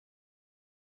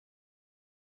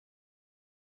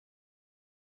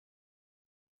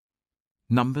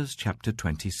Numbers chapter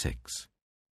 26.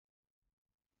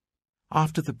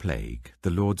 After the plague, the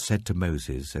Lord said to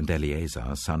Moses and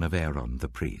Eleazar, son of Aaron the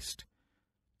priest,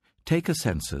 "Take a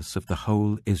census of the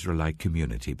whole Israelite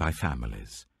community by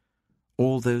families,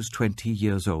 all those 20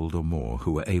 years old or more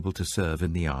who were able to serve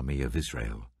in the army of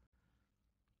Israel."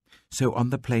 So on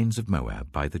the plains of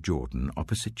Moab by the Jordan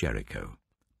opposite Jericho,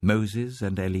 Moses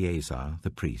and Eleazar the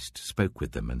priest spoke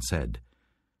with them and said,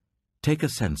 "Take a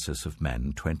census of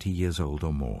men 20 years old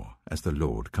or more, as the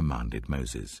Lord commanded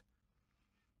Moses."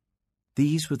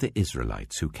 These were the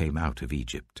Israelites who came out of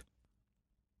Egypt.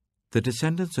 The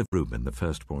descendants of Reuben, the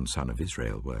firstborn son of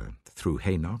Israel, were, through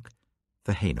Hanok,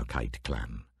 the Hanokite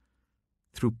clan;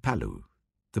 through Palu,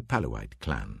 the Paluite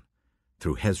clan;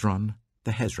 through Hezron,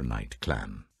 the Hezronite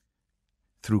clan;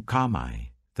 through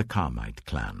Carmi, the Carmite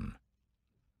clan.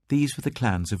 These were the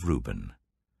clans of Reuben.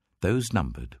 Those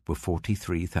numbered were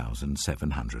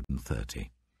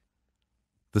 43,730.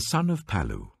 The son of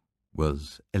Palu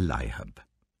was Eliab.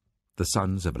 The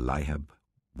sons of Eliab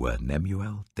were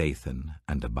Nemuel, Dathan,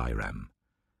 and Abiram.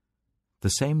 The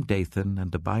same Dathan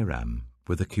and Abiram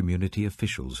were the community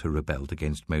officials who rebelled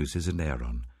against Moses and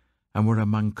Aaron, and were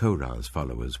among Korah's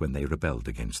followers when they rebelled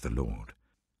against the Lord.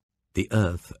 The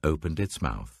earth opened its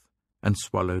mouth and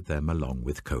swallowed them along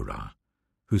with Korah,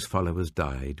 whose followers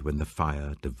died when the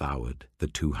fire devoured the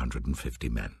 250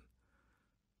 men,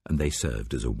 and they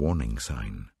served as a warning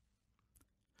sign.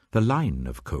 The line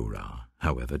of Korah,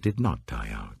 however, did not die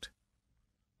out.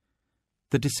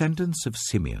 The descendants of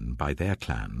Simeon by their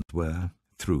clans were,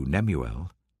 through Nemuel,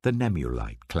 the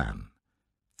Nemuelite clan;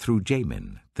 through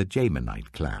Jamin, the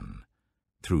Jaminite clan;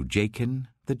 through Jachin,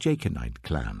 the Jachinite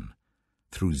clan;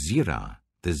 through Zerah,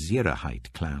 the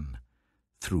Zerahite clan;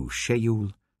 through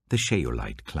Sheul, the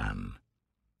Sheulite clan.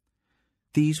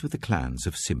 These were the clans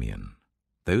of Simeon.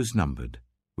 Those numbered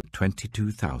were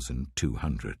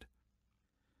 22,200.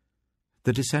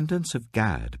 The descendants of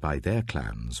Gad by their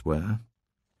clans were,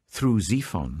 through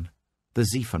Zephon, the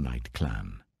Zephonite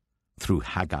clan; through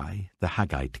Haggai, the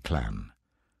Haggite clan;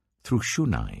 through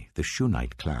Shunai, the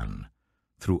Shunite clan;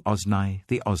 through Ozni,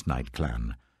 the Oznite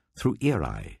clan; through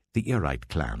Eri, the Erite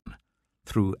clan;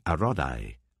 through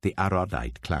Arodai, the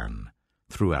Arodite clan;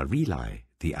 through Areli,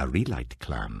 the Arelite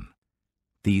clan.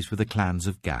 These were the clans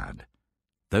of Gad.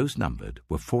 Those numbered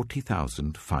were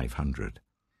 40,500.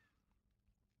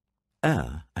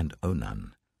 And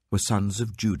Onan were sons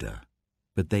of Judah,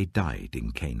 but they died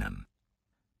in Canaan.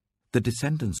 The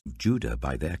descendants of Judah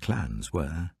by their clans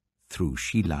were, through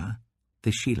Shelah,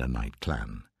 the Shelanite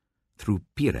clan; through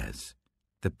Perez,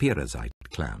 the Perezite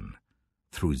clan;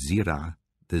 through Zerah,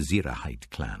 the Zerahite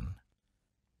clan.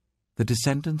 The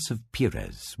descendants of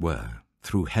Perez were,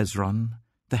 through Hezron,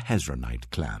 the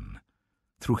Hezronite clan;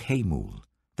 through Hamul,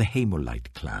 the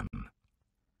Hamulite clan.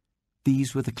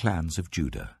 These were the clans of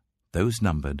Judah. Those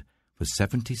numbered were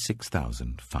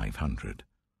 76,500.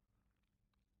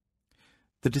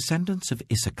 The descendants of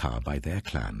Issachar by their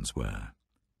clans were,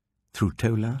 through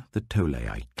Tola, the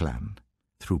Tolaite clan;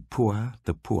 through Puah,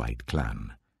 the Puahite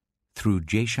clan; through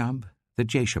Jashab, the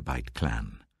Jashabite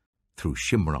clan; through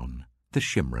Shimron, the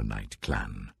Shimronite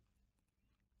clan.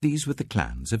 These were the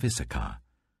clans of Issachar.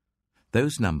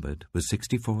 Those numbered were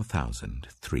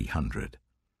 64,300.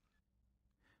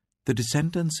 The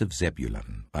descendants of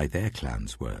Zebulun by their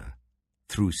clans were,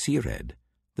 through Sered,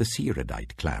 the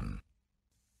Seredite clan;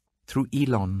 through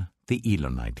Elon, the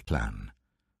Elonite clan;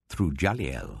 through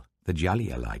Jaliel, the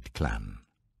Jalielite clan.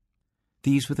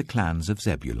 These were the clans of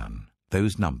Zebulun.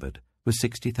 Those numbered were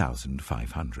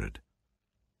 60,500.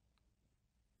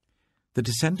 The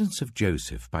descendants of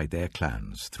Joseph by their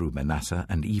clans through Manasseh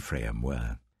and Ephraim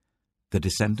were, the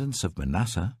descendants of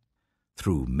Manasseh,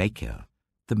 through Machir,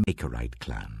 the Machirite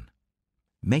clan.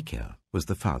 Machir was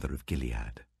the father of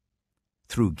Gilead;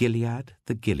 through Gilead,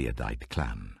 the Gileadite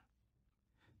clan.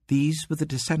 These were the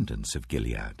descendants of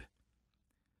Gilead.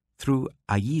 Through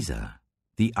Iezer,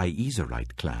 the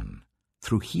Iezerite clan;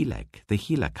 through Helek, the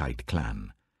Helekite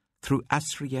clan; through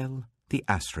Asriel, the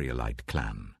Asrielite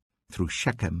clan; through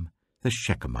Shechem, the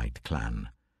Shechemite clan;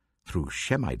 through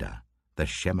Shemida, the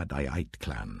Shemidite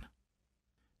clan;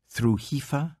 through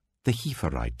Hepher, the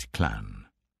Hepherite clan.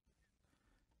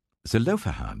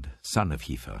 Zelophehad, son of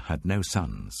Hepher, had no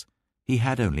sons. He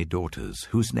had only daughters,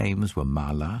 whose names were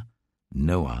Mahlah,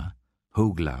 Noah,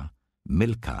 Hoglah,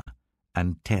 Milcah,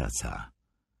 and Tirzah.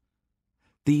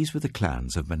 These were the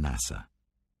clans of Manasseh.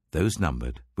 Those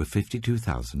numbered were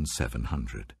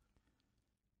 52,700.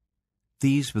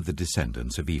 These were the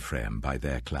descendants of Ephraim by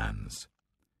their clans.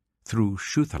 Through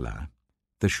Shuthelah,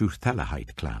 the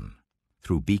Shuthelahite clan;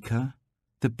 through Becher,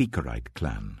 the Becherite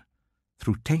clan;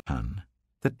 through Tahan,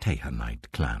 the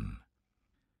Tahanite clan.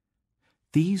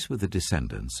 These were the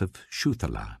descendants of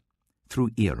Shuthelah,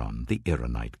 through Eron, the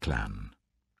Eronite clan.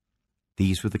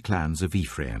 These were the clans of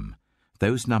Ephraim.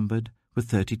 Those numbered were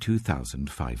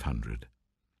 32,500.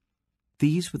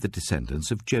 These were the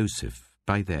descendants of Joseph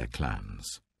by their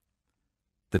clans.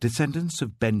 The descendants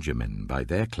of Benjamin by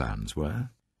their clans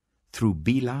were, through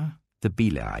Bela, the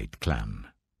Belaite clan,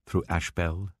 through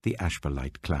Ashbel, the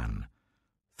Ashbelite clan,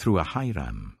 through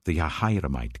Ahiram, the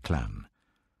Ahiramite clan,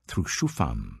 through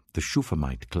Shupham, the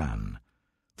Shuphamite clan,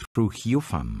 through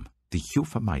Hupham, the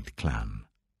Huphamite clan.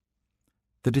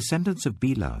 The descendants of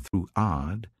Bela through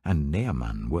Ard and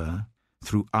Naaman were,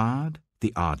 through Ard,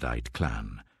 the Ardite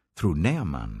clan, through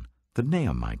Naaman, the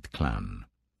Naamite clan.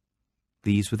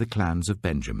 These were the clans of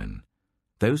Benjamin.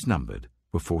 Those numbered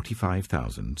were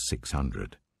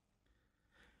 45,600.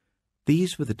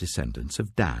 These were the descendants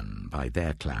of Dan by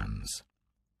their clans,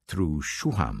 through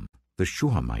Shuham, the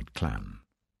Shuhamite clan.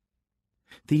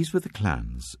 These were the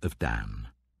clans of Dan.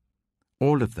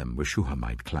 All of them were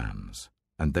Shuhamite clans,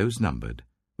 and those numbered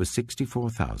were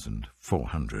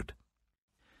 64,400.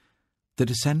 The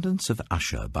descendants of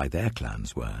Asher by their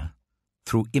clans were,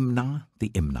 through Imnah, the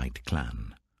Imnite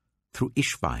clan, through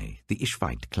Ishvi, the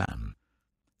Ishvite clan,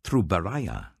 through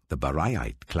Bariah, the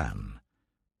Bariahite clan,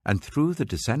 and through the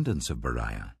descendants of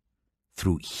Bariah,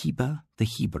 through Heber, the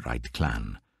Heberite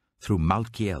clan, through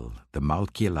Malkiel, the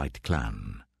Malkielite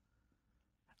clan.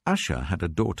 Asher had a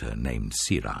daughter named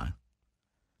Sirah.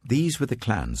 These were the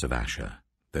clans of Asher.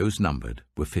 Those numbered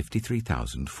were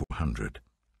 53,400.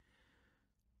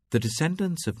 The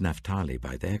descendants of Naphtali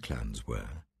by their clans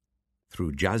were,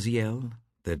 through Jaziel,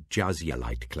 the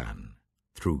Jazielite clan,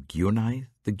 through Gunai,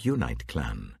 the Gunite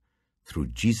clan, through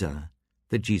Jezer,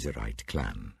 the Jezerite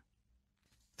clan,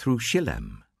 through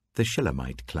Shillem, the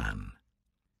Shillemite clan.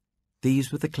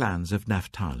 These were the clans of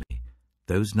Naphtali.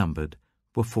 Those numbered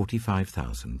were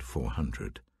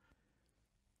 45,400.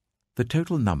 The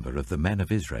total number of the men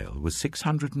of Israel was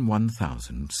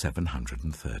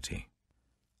 601,730.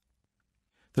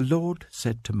 The Lord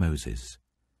said to Moses,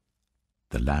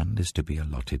 "The land is to be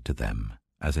allotted to them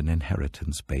as an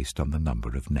inheritance based on the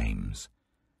number of names.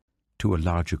 To a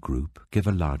larger group give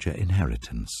a larger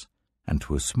inheritance, and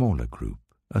to a smaller group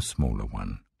a smaller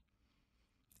one.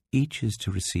 Each is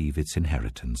to receive its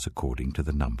inheritance according to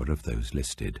the number of those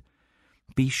listed.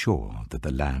 Be sure that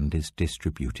the land is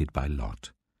distributed by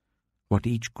lot. What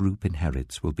each group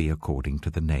inherits will be according to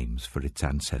the names for its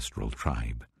ancestral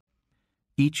tribe.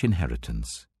 Each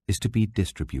inheritance is to be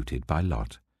distributed by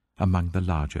lot among the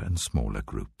larger and smaller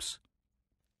groups."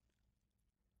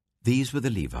 These were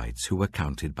the Levites who were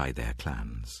counted by their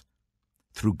clans.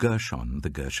 Through Gershon, the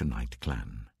Gershonite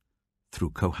clan.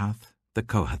 Through Kohath, the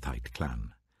Kohathite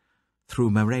clan.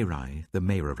 Through Merari, the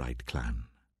Merarite clan.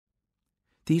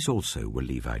 These also were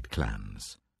Levite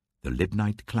clans: the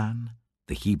Libnite clan,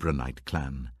 the Hebronite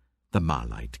clan, the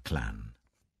Malite clan,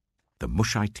 the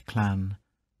Mushite clan,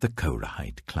 the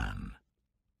Korahite clan.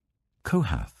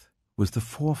 Kohath was the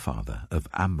forefather of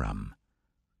Amram.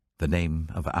 The name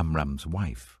of Amram's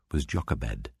wife was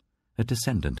Jochebed, a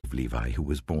descendant of Levi who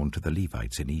was born to the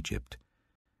Levites in Egypt.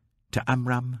 To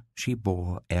Amram she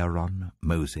bore Aaron,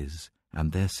 Moses,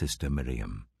 and their sister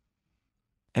Miriam.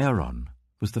 Aaron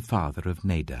was the father of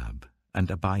Nadab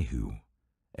and Abihu,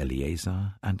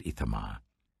 Eleazar and Ithamar.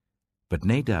 But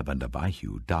Nadab and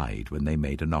Abihu died when they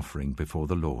made an offering before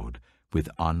the Lord with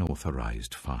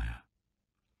unauthorized fire.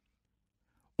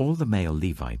 All the male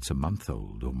Levites a month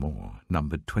old or more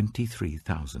numbered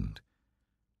 23,000.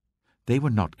 They were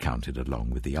not counted along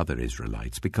with the other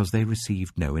Israelites because they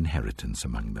received no inheritance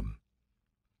among them.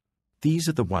 These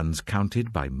are the ones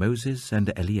counted by Moses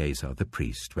and Eleazar the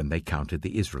priest when they counted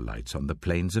the Israelites on the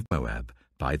plains of Moab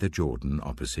by the Jordan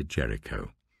opposite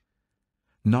Jericho.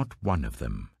 Not one of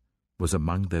them was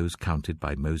among those counted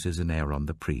by Moses and Aaron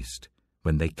the priest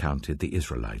when they counted the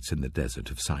Israelites in the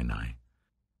desert of Sinai.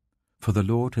 For the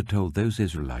Lord had told those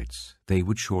Israelites they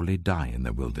would surely die in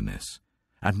the wilderness,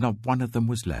 and not one of them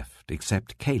was left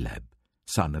except Caleb,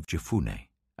 son of Jephunneh,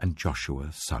 and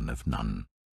Joshua, son of Nun.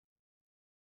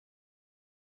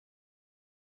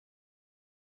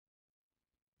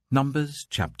 Numbers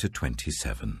chapter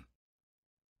 27.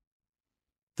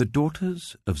 The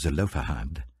daughters of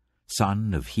Zelophehad,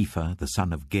 son of Hepher, the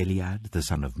son of Gilead, the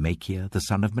son of Machir, the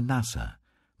son of Manasseh,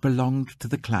 belonged to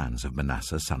the clans of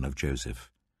Manasseh, son of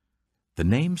Joseph. The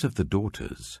names of the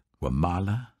daughters were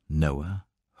Mahlah, Noah,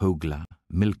 Hoglah,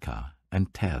 Milcah,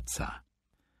 and Tirzah.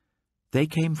 They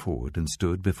came forward and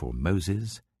stood before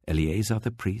Moses, Eleazar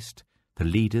the priest, the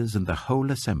leaders and the whole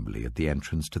assembly at the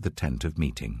entrance to the tent of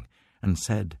meeting, and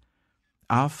said,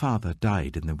 "Our father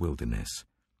died in the wilderness,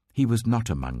 He was not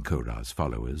among Korah's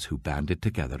followers who banded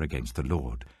together against the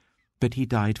Lord, but he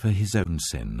died for his own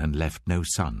sin and left no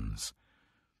sons.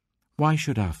 Why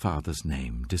should our father's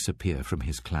name disappear from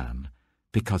his clan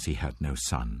because he had no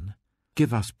son?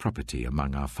 Give us property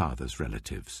among our father's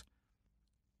relatives."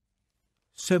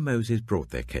 So Moses brought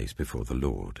their case before the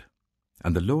Lord,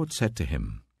 and the Lord said to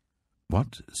him,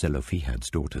 "What Zelophehad's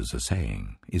daughters are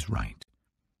saying is right.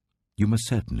 You must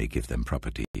certainly give them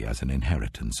property as an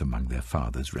inheritance among their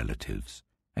father's relatives,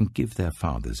 and give their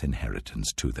father's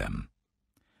inheritance to them.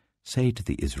 Say to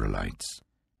the Israelites,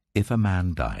 if a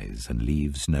man dies and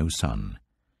leaves no son,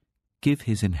 give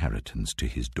his inheritance to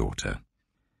his daughter.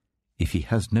 If he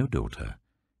has no daughter,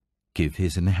 give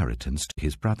his inheritance to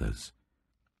his brothers.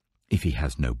 If he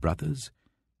has no brothers,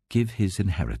 give his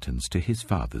inheritance to his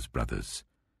father's brothers.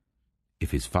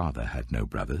 If his father had no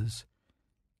brothers,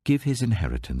 give his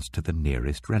inheritance to the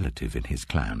nearest relative in his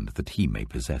clan, that he may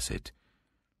possess it.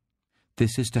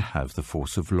 This is to have the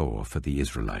force of law for the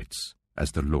Israelites,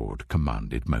 as the Lord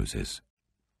commanded Moses."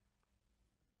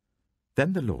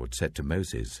 Then the Lord said to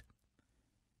Moses,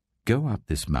 "Go up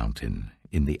this mountain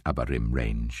in the Abarim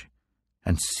range,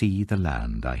 and see the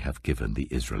land I have given the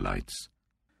Israelites.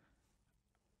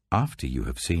 After you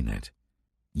have seen it,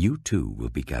 you too will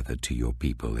be gathered to your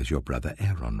people as your brother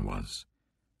Aaron was.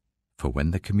 For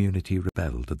when the community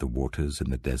rebelled at the waters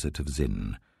in the desert of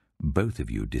Zin, both of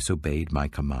you disobeyed my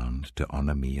command to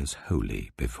honor me as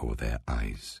holy before their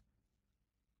eyes."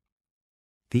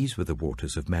 These were the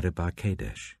waters of Meribah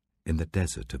Kadesh, in the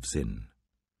desert of Zin.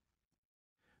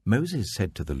 Moses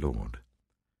said to the Lord,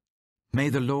 "May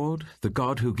the Lord, the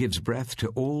God who gives breath to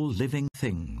all living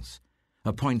things,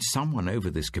 appoint someone over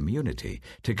this community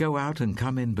to go out and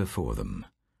come in before them,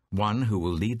 one who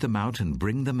will lead them out and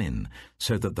bring them in,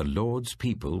 so that the Lord's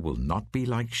people will not be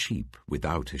like sheep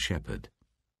without a shepherd."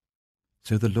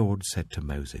 So the Lord said to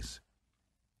Moses,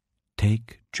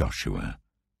 "Take Joshua,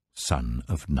 son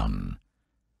of Nun,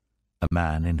 a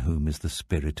man in whom is the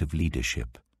spirit of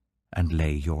leadership, and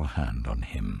lay your hand on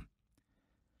him.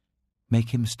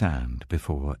 Make him stand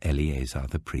before Eleazar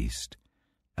the priest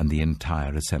and the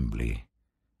entire assembly,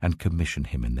 and commission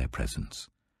him in their presence.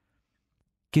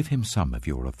 Give him some of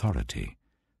your authority,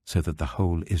 so that the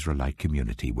whole Israelite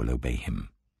community will obey him.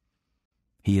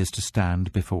 He is to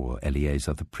stand before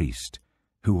Eleazar the priest,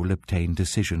 who will obtain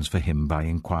decisions for him by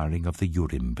inquiring of the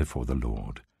Urim before the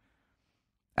Lord.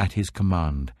 At his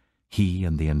command, he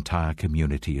and the entire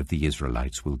community of the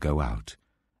Israelites will go out,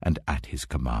 and at his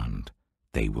command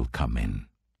they will come in."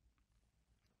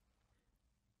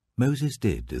 Moses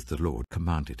did as the Lord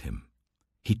commanded him.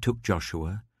 He took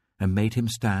Joshua and made him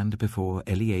stand before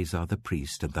Eleazar the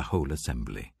priest and the whole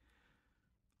assembly.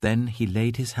 Then he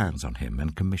laid his hands on him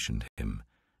and commissioned him,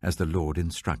 as the Lord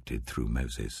instructed through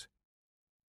Moses.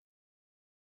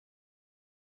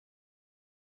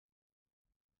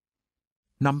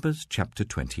 Numbers chapter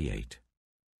 28.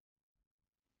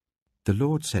 The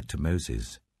Lord said to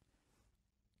Moses,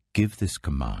 "Give this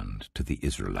command to the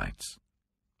Israelites,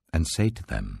 and say to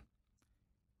them,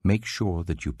 Make sure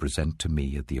that you present to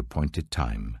me at the appointed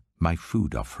time my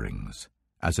food offerings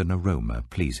as an aroma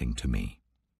pleasing to me.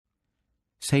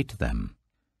 Say to them,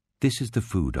 This is the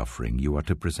food offering you are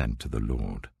to present to the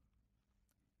Lord.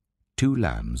 2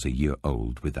 lambs a year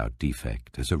old without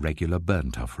defect as a regular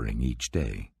burnt offering each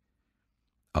day.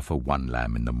 Offer 1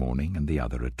 lamb in the morning and the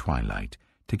other at twilight,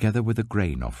 together with a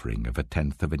grain offering of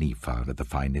 1/10 of an ephah of the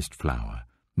finest flour,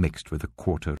 mixed with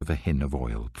 1/4 of a hin of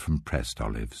oil from pressed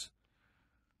olives.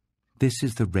 This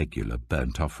is the regular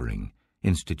burnt offering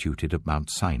instituted at Mount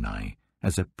Sinai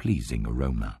as a pleasing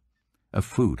aroma, a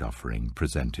food offering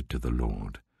presented to the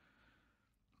Lord.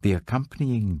 The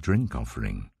accompanying drink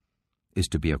offering is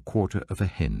to be 1/4 of a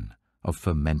hin of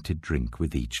fermented drink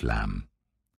with each lamb.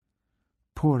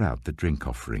 Pour out the drink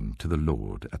offering to the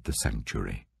Lord at the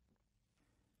sanctuary.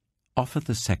 Offer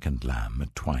the 2nd lamb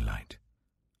at twilight,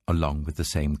 along with the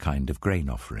same kind of grain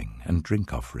offering and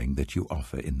drink offering that you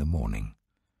offer in the morning.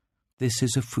 This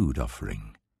is a food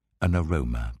offering, an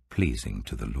aroma pleasing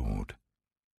to the Lord.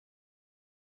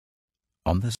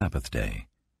 On the Sabbath day,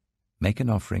 make an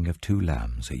offering of 2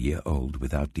 lambs a year old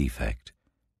without defect,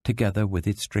 together with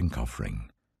its drink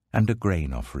offering, and a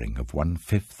grain offering of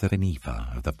 1/5 of an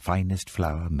ephah of the finest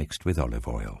flour mixed with olive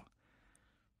oil.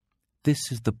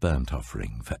 This is the burnt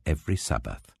offering for every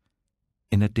Sabbath,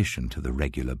 in addition to the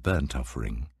regular burnt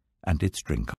offering and its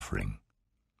drink offering.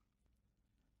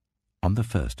 On the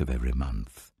 1st of every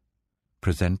month,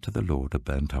 present to the Lord a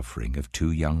burnt offering of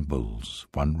 2 young bulls,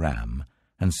 1 ram,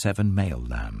 and 7 male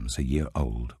lambs a year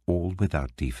old, all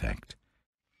without defect.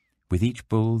 With each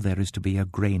bull there is to be a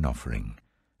grain offering,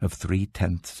 of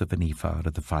 3/10 of an ephah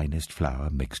of the finest flour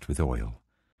mixed with oil.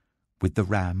 With the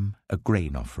ram, a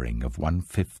grain offering of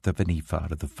 1/5 of an ephah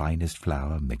of the finest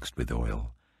flour mixed with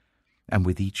oil. And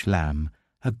with each lamb,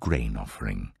 a grain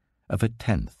offering of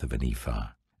 1/10 of an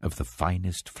ephah of the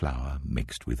finest flour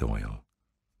mixed with oil.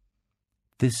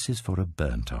 This is for a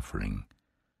burnt offering,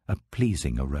 a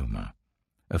pleasing aroma,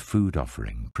 a food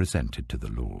offering presented to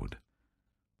the Lord.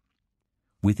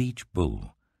 With each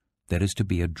bull, there is to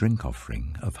be a drink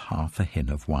offering of 1/2 a hin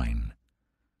of wine.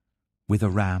 With a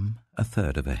ram,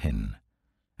 1/3 of a hin,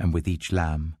 and with each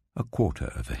lamb, 1/4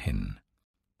 of a hin.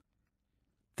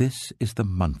 This is the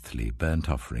monthly burnt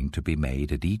offering to be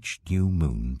made at each new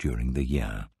moon during the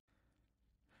year.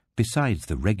 Besides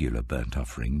the regular burnt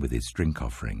offering with its drink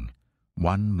offering,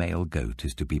 1 male goat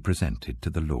is to be presented to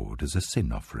the Lord as a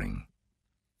sin offering.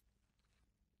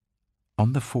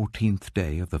 On the 14th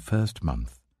day of the first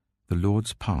month, the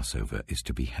Lord's Passover is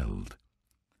to be held.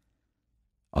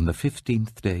 On the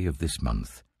 15th day of this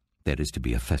month, there is to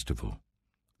be a festival.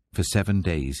 For 7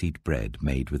 days eat bread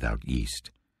made without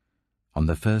yeast. On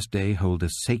the first day hold a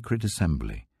sacred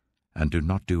assembly, and do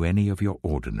not do any of your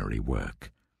ordinary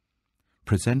work.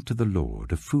 Present to the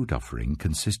Lord a food offering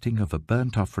consisting of a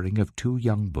burnt offering of 2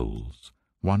 young bulls,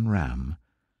 1 ram,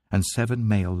 and 7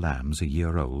 male lambs a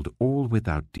year old, all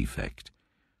without defect.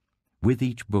 With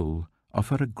each bull,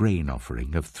 offer a grain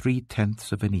offering of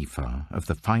 3/10 of an ephah of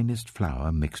the finest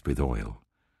flour mixed with oil.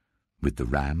 With the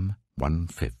ram,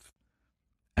 1/5,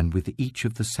 and with each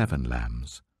of the 7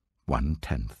 lambs,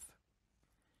 1/10.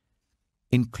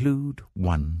 Include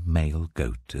 1 male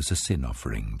goat as a sin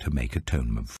offering to make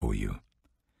atonement for you.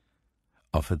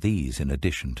 Offer these in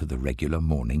addition to the regular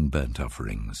morning burnt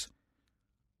offerings.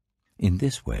 In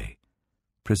this way,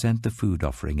 present the food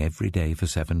offering every day for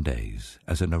 7 days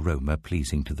as an aroma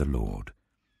pleasing to the Lord.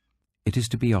 It is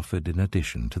to be offered in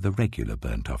addition to the regular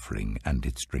burnt offering and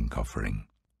its drink offering.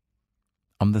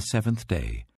 On the 7th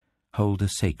day, hold a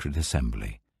sacred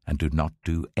assembly, and do not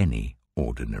do any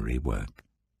ordinary work.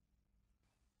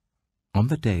 On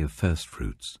the day of first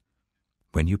fruits,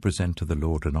 when you present to the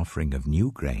Lord an offering of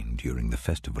new grain during the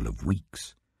festival of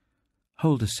weeks,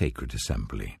 hold a sacred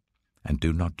assembly, and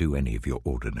do not do any of your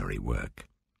ordinary work.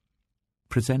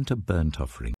 Present a burnt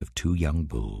offering of 2 young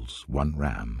bulls, 1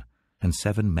 ram, and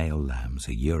 7 male lambs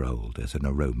a year old as an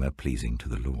aroma pleasing to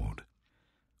the Lord.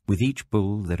 With each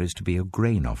bull there is to be a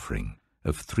grain offering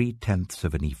of 3/10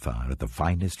 of an ephah of the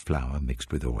finest flour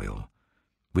mixed with oil.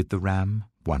 With the ram,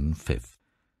 1/5,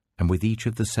 and with each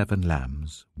of the 7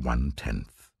 lambs,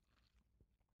 1/10.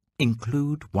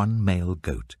 Include 1 male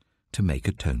goat to make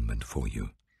atonement for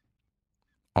you.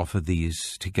 Offer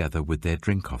these together with their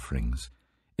drink offerings,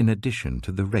 in addition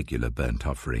to the regular burnt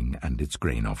offering and its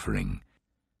grain offering.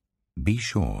 Be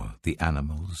sure the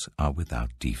animals are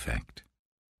without defect.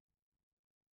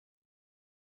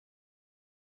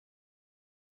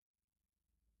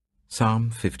 Psalm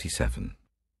 57.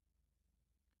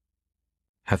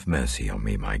 Have mercy on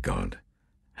me, my God,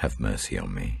 have mercy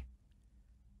on me.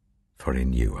 For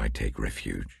in you I take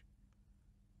refuge.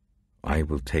 I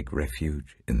will take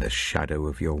refuge in the shadow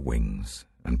of your wings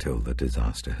until the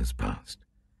disaster has passed.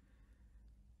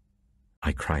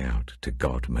 I cry out to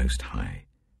God Most High,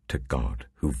 to God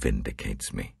who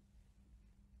vindicates me.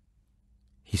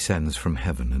 He sends from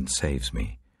heaven and saves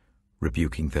me,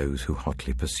 rebuking those who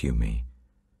hotly pursue me.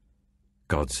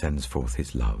 God sends forth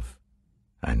his love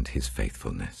and his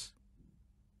faithfulness.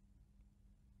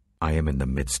 I am in the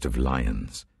midst of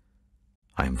lions.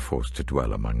 I am forced to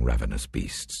dwell among ravenous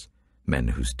beasts, men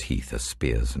whose teeth are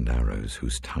spears and arrows,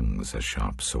 whose tongues are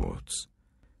sharp swords.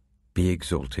 Be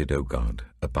exalted, O God,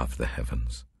 above the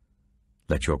heavens.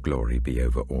 Let your glory be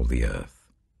over all the earth.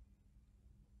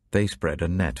 They spread a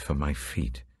net for my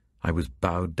feet. I was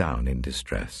bowed down in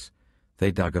distress.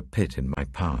 They dug a pit in my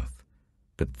path,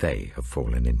 but they have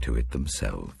fallen into it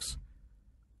themselves.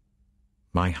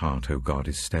 My heart, O God,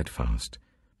 is steadfast.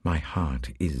 My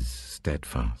heart is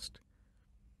steadfast.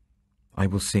 I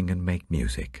will sing and make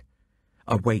music.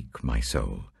 Awake, my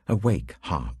soul, awake,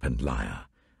 harp and lyre.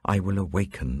 I will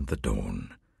awaken the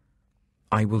dawn.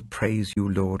 I will praise you,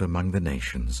 Lord, among the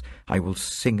nations. I will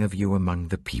sing of you among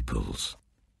the peoples.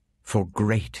 For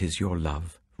great is your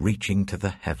love, reaching to the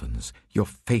heavens. Your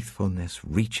faithfulness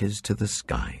reaches to the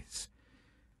skies.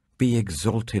 Be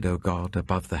exalted, O God,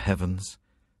 above the heavens.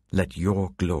 Let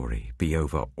your glory be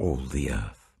over all the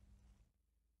earth.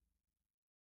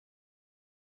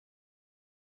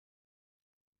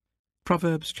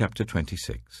 Proverbs chapter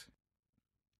 26.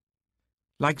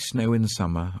 Like snow in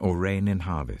summer or rain in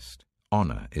harvest,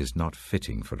 honor is not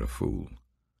fitting for a fool.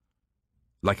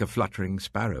 Like a fluttering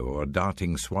sparrow or a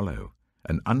darting swallow,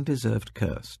 an undeserved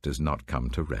curse does not come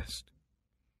to rest.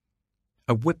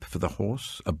 A whip for the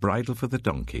horse, a bridle for the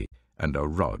donkey, and a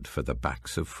rod for the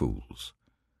backs of fools.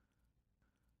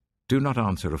 Do not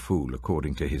answer a fool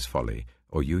according to his folly,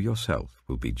 or you yourself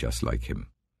will be just like him.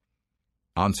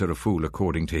 Answer a fool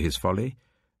according to his folly,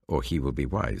 or he will be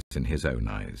wise in his own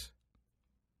eyes.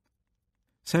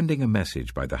 Sending a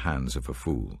message by the hands of a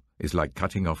fool is like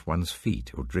cutting off one's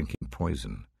feet or drinking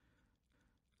poison.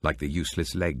 Like the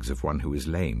useless legs of one who is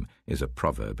lame is a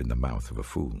proverb in the mouth of a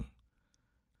fool.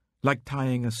 Like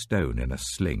tying a stone in a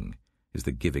sling is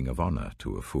the giving of honor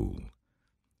to a fool.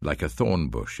 Like a thorn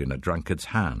bush in a drunkard's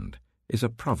hand is a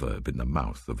proverb in the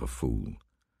mouth of a fool.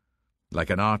 Like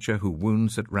an archer who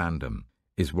wounds at random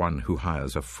is one who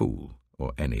hires a fool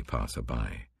or any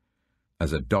passer-by.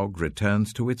 As a dog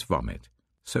returns to its vomit,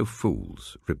 so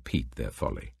fools repeat their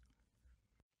folly.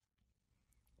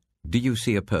 Do you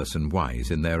see a person wise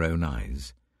in their own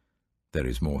eyes? There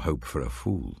is more hope for a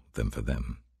fool than for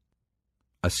them.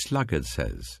 A sluggard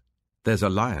says, "There's a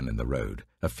lion in the road,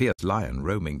 a fierce lion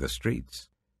roaming the streets."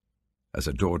 As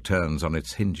a door turns on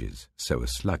its hinges, so a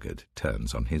sluggard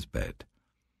turns on his bed.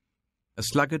 A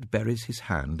sluggard buries his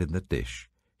hand in the dish.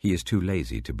 He is too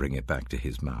lazy to bring it back to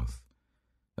his mouth.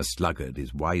 A sluggard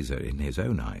is wiser in his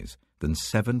own eyes than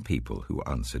 7 people who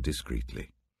answer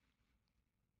discreetly.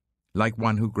 Like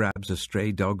one who grabs a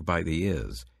stray dog by the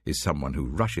ears is someone who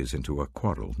rushes into a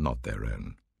quarrel not their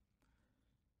own.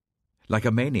 Like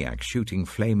a maniac shooting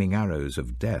flaming arrows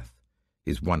of death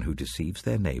is one who deceives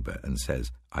their neighbor and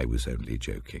says, "I was only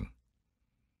joking."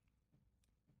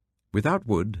 Without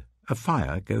wood, a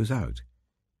fire goes out.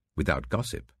 Without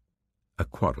gossip, a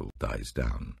quarrel dies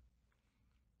down.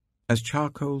 As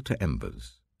charcoal to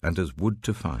embers, and as wood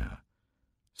to fire,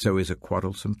 so is a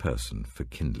quarrelsome person for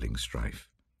kindling strife.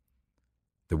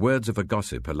 The words of a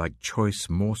gossip are like choice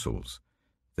morsels.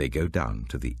 They go down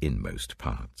to the inmost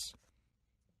parts.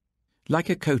 Like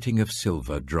a coating of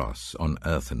silver dross on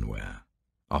earthenware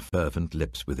are fervent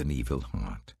lips with an evil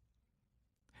heart.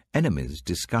 Enemies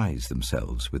disguise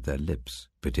themselves with their lips,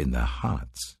 but in their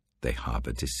hearts they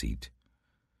harbor deceit.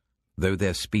 Though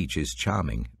their speech is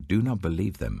charming, do not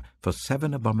believe them, for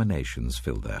 7 abominations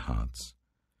fill their hearts.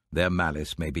 Their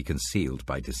malice may be concealed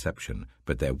by deception,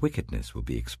 but their wickedness will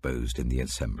be exposed in the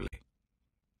assembly.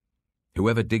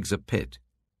 Whoever digs a pit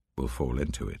will fall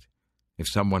into it. If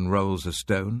someone rolls a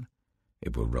stone,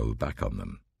 it will roll back on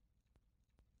them.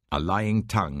 A lying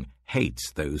tongue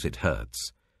hates those it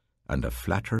hurts, and a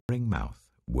flattering mouth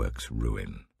works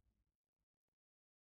ruin.